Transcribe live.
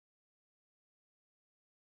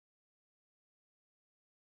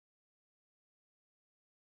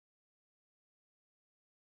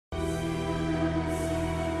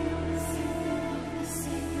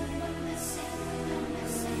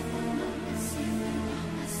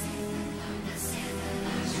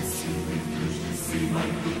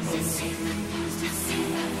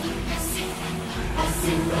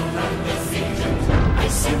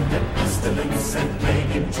pestilence and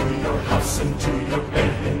plague into your house, into your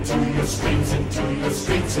bed, into your streams, into your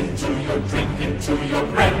streets, into your drink, into your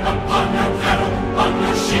bread, upon your cattle, on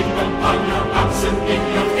your sheep, upon your oxen, in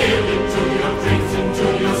your field, into your dreams, into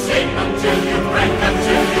your sleep, until you break,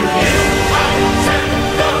 until you heal. I send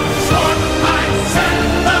the sword, I send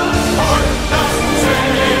the sword, thus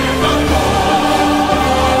saith the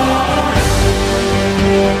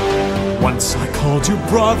Lord. Once I called you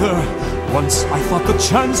brother, once I thought the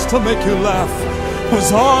chance to make you laugh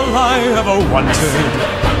was all I ever wanted. I send the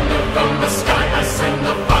thunder from the sky, I send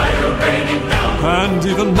the fire raining down. And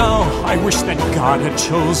even now I wish that God had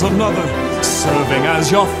chose another. Serving as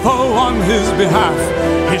your foe on his behalf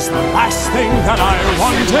is the last thing that I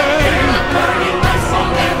wanted. Burning lights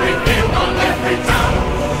on every field, on every town.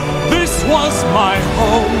 This was my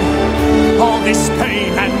home. All this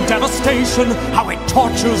pain and devastation, how it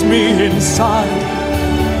tortures me inside.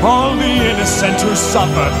 All the innocent who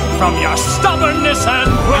suffer from your stubbornness and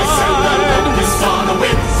pride. I send the locust on a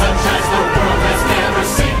wind, such as the world has never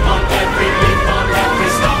seen. On every leaf, on every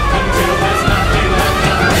stalk, until there's nothing left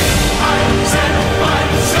to bring. I send my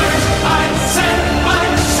surge, I send my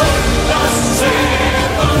sword, thus saith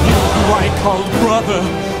the Lord. You who I called brother,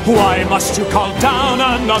 why must you call down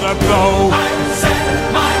another blow? I send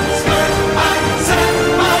my scourge, I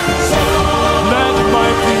send my sword. Let my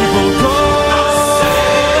people go.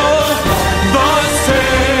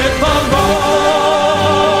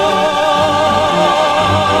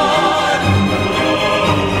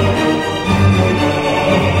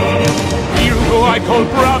 I call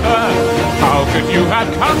brother, how could you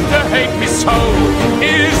have come to hate me so?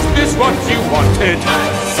 Is this what you wanted?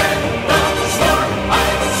 I send the sword, I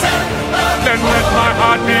send the Then let my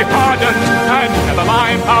heart be hardened, and never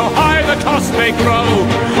mind how high the toss may grow.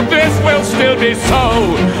 This will still be so.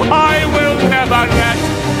 I will never let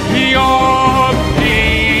your